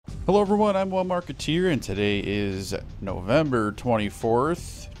Hello everyone, I'm WoWMarketeer and today is November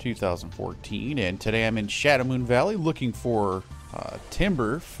 24th, 2014, and today I'm in Shadowmoon Valley looking for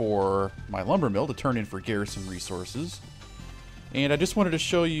timber for my lumber mill to turn in for garrison resources. And I just wanted to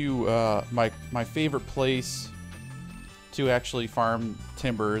show you my favorite place to actually farm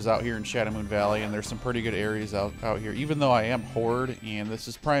timber is out here in Shadowmoon Valley, and there's some pretty good areas out here, even though I am Horde, and this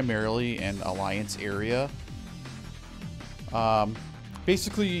is primarily an Alliance area.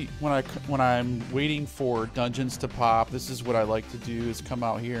 Basically, when I'm waiting for dungeons to pop, this is what I like to do, is come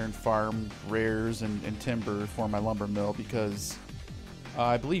out here and farm rares and timber for my lumber mill, because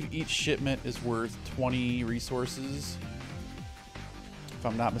I believe each shipment is worth 20 resources, if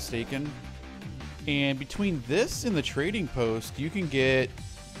I'm not mistaken. And between this and the trading post, you can get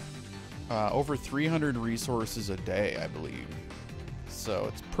over 300 resources a day, I believe. So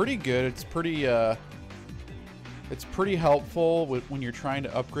it's pretty good. It's pretty helpful when you're trying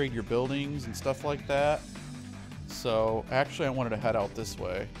to upgrade your buildings and stuff like that. So actually I wanted to head out this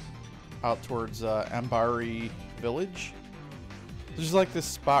way, out towards Ambari Village. There's like this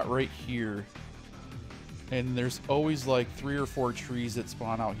spot right here, and there's always like 3 or 4 trees that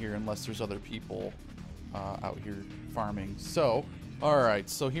spawn out here unless there's other people out here farming. So alright,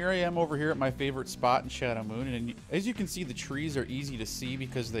 so here I am over here at my favorite spot in Shadowmoon, and as you can see, the trees are easy to see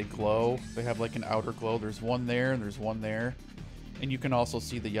because they glow. They have like an outer glow. There's one there and there's one there. And you can also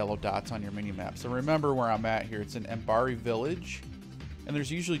see the yellow dots on your mini-map. So remember where I'm at here. It's in Ambari Village, and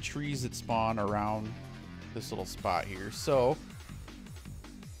there's usually trees that spawn around this little spot here. So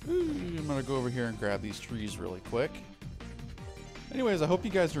I'm gonna go over here and grab these trees really quick. Anyways, I hope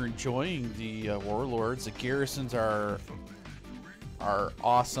you guys are enjoying the warlords. The garrisons are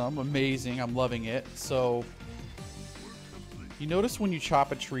awesome, amazing. I'm loving it. So you notice when you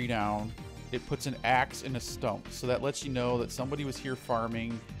chop a tree down, it puts an axe in a stump, so that lets you know that somebody was here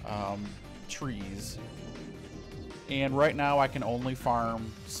farming trees. And right now I can only farm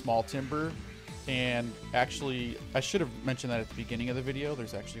small timber, and actually I should have mentioned that at the beginning of the video.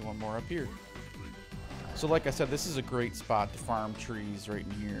 There's actually one more up here. So like I said, this is a great spot to farm trees right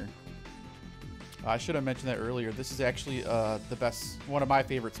in here. I should have mentioned that earlier. This is actually one of my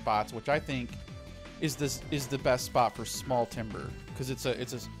favorite spots, which I think is the best spot for small timber, because it's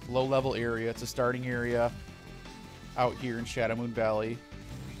a low level area. It's a starting area out here in Shadowmoon Valley.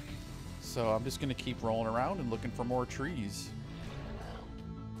 So I'm just gonna keep rolling around and looking for more trees.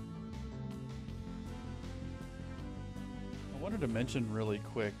 I wanted to mention really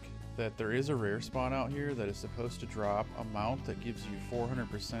quick that there is a rare spawn out here that is supposed to drop a mount that gives you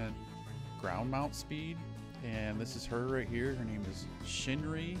 400% ground mount speed, and this is her right here. Her name is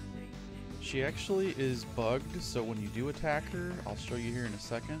Shinri. She actually is bugged, so when you do attack her, I'll show you here in a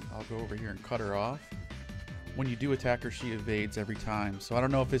second. I'll go over here and cut her off. When you do attack her, she evades every time. So I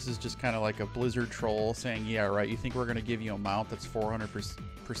don't know if this is just kind of like a Blizzard troll saying, yeah, right, you think we're going to give you a mount that's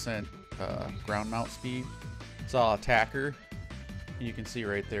 400% ground mount speed? So I'll attack her, and you can see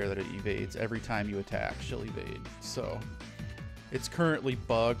right there that it evades. Every time you attack, she'll evade. So it's currently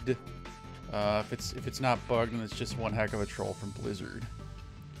bugged. If it's not bugged, then it's just one heck of a troll from Blizzard.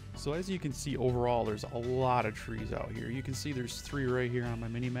 So as you can see, overall there's a lot of trees out here. You can see there's 3 right here on my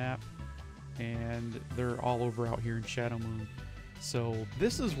mini map, and they're all over out here in Shadowmoon. So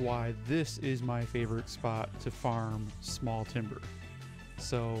this is why this is my favorite spot to farm small timber.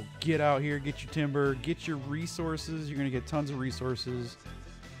 So get out here, get your timber, get your resources. You're gonna get tons of resources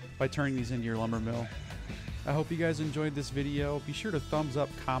by turning these into your lumber mill. I hope you guys enjoyed this video. Be sure to thumbs up,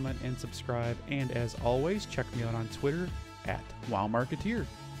 comment, and subscribe. And as always, check me out on Twitter at WoWMarketeer.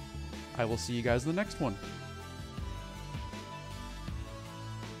 I will see you guys in the next one.